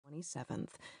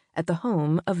27th at the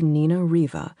home of Nina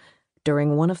Riva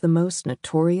during one of the most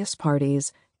notorious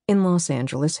parties in Los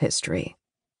Angeles history.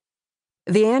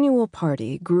 The annual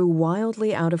party grew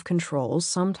wildly out of control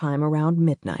sometime around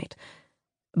midnight.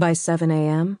 By 7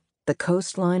 a.m., the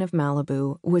coastline of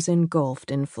Malibu was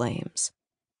engulfed in flames.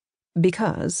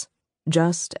 Because,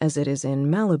 just as it is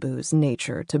in Malibu's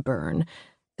nature to burn,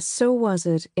 so was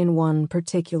it in one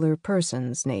particular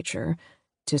person's nature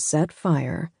to set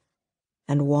fire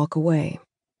and walk away.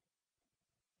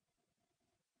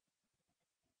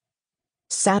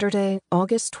 Saturday,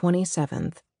 August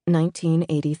 27th,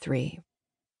 1983.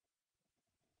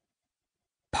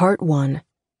 Part 1.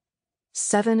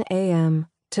 7 a.m.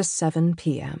 to 7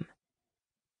 p.m.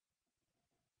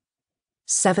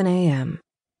 7 a.m.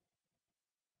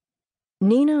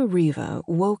 Nina Riva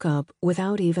woke up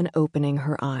without even opening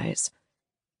her eyes.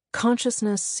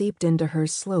 Consciousness seeped into her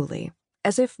slowly,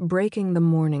 as if breaking the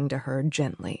morning to her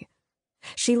gently.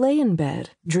 She lay in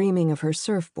bed, dreaming of her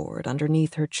surfboard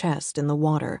underneath her chest in the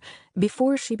water,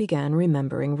 before she began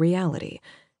remembering reality,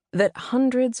 that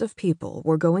hundreds of people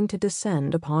were going to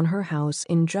descend upon her house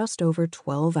in just over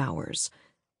 12 hours.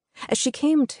 As she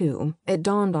came to, it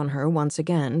dawned on her once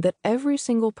again that every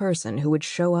single person who would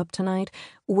show up tonight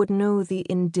would know the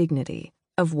indignity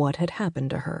of what had happened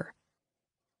to her.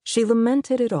 She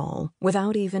lamented it all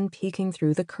without even peeking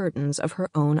through the curtains of her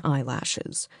own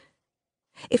eyelashes.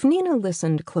 If Nina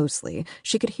listened closely,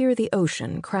 she could hear the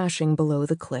ocean crashing below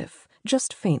the cliff,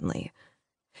 just faintly.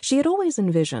 She had always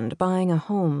envisioned buying a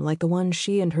home like the one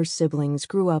she and her siblings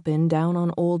grew up in down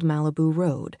on Old Malibu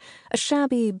Road, a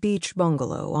shabby beach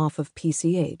bungalow off of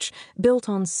PCH, built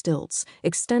on stilts,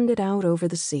 extended out over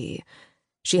the sea.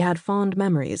 She had fond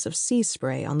memories of sea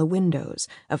spray on the windows,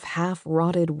 of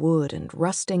half-rotted wood and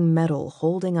rusting metal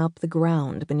holding up the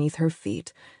ground beneath her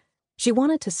feet. She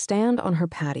wanted to stand on her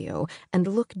patio and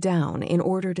look down in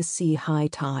order to see high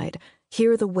tide,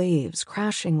 hear the waves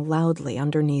crashing loudly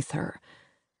underneath her.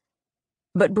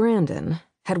 But Brandon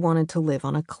had wanted to live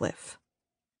on a cliff.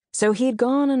 So he'd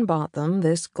gone and bought them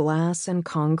this glass and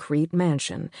concrete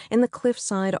mansion in the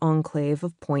cliffside enclave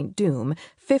of Point Dume,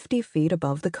 50 feet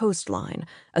above the coastline,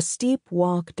 a steep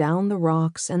walk down the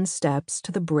rocks and steps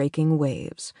to the breaking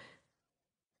waves.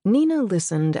 Nina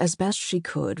listened as best she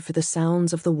could for the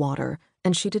sounds of the water,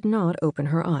 and she did not open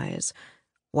her eyes.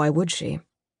 Why would she?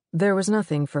 There was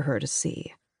nothing for her to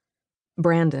see.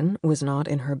 Brandon was not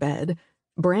in her bed.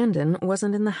 Brandon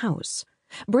wasn't in the house.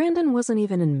 Brandon wasn't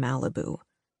even in Malibu.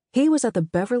 He was at the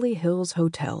Beverly Hills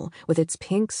Hotel with its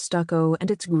pink stucco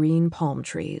and its green palm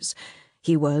trees.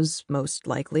 He was, most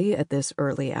likely at this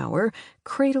early hour,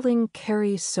 cradling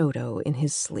Carrie Soto in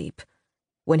his sleep.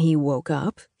 When he woke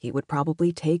up, he would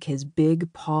probably take his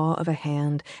big paw of a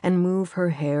hand and move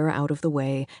her hair out of the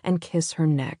way and kiss her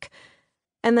neck.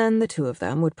 And then the two of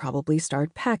them would probably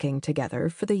start packing together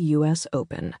for the U.S.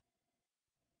 Open.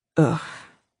 Ugh.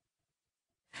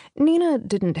 Nina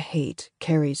didn't hate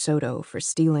Carrie Soto for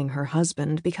stealing her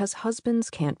husband because husbands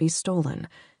can't be stolen.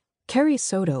 Carrie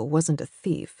Soto wasn't a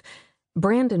thief.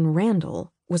 Brandon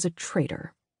Randall was a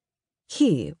traitor.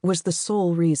 He was the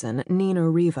sole reason Nina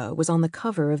Riva was on the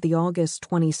cover of the August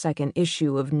 22nd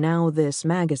issue of Now This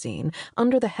magazine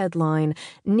under the headline,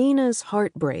 Nina's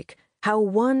Heartbreak, How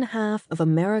One Half of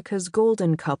America's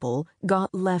Golden Couple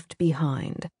Got Left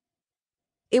Behind.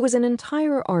 It was an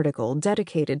entire article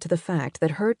dedicated to the fact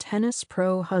that her tennis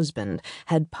pro husband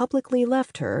had publicly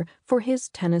left her for his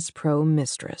tennis pro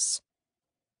mistress.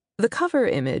 The cover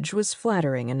image was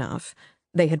flattering enough.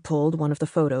 They had pulled one of the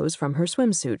photos from her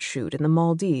swimsuit shoot in the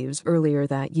Maldives earlier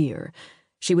that year.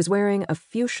 She was wearing a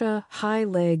fuchsia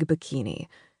high-leg bikini.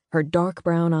 Her dark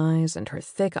brown eyes and her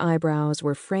thick eyebrows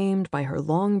were framed by her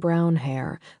long brown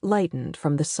hair, lightened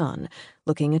from the sun,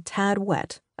 looking a tad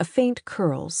wet, a faint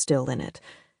curl still in it.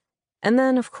 And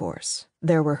then, of course,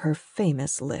 there were her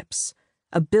famous lips.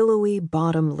 A billowy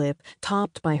bottom lip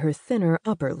topped by her thinner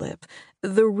upper lip,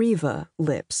 the Riva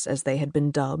lips as they had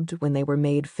been dubbed when they were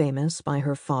made famous by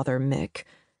her father Mick.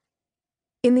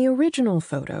 In the original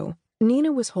photo,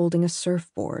 Nina was holding a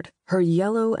surfboard, her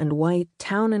yellow and white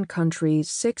Town and Country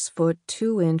 6-foot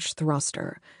 2-inch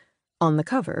thruster. On the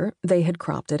cover, they had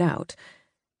cropped it out,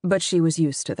 but she was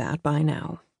used to that by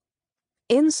now.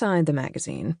 Inside the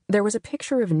magazine, there was a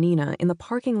picture of Nina in the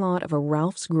parking lot of a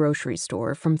Ralph's grocery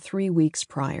store from 3 weeks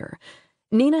prior.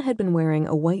 Nina had been wearing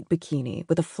a white bikini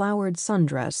with a flowered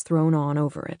sundress thrown on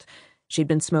over it. She'd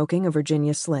been smoking a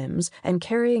Virginia Slims and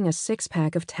carrying a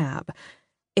 6-pack of Tab.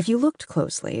 If you looked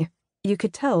closely, you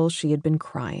could tell she had been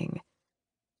crying.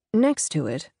 Next to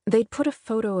it, they'd put a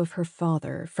photo of her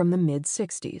father from the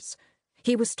mid-60s.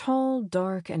 He was tall,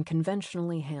 dark, and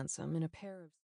conventionally handsome in a pair of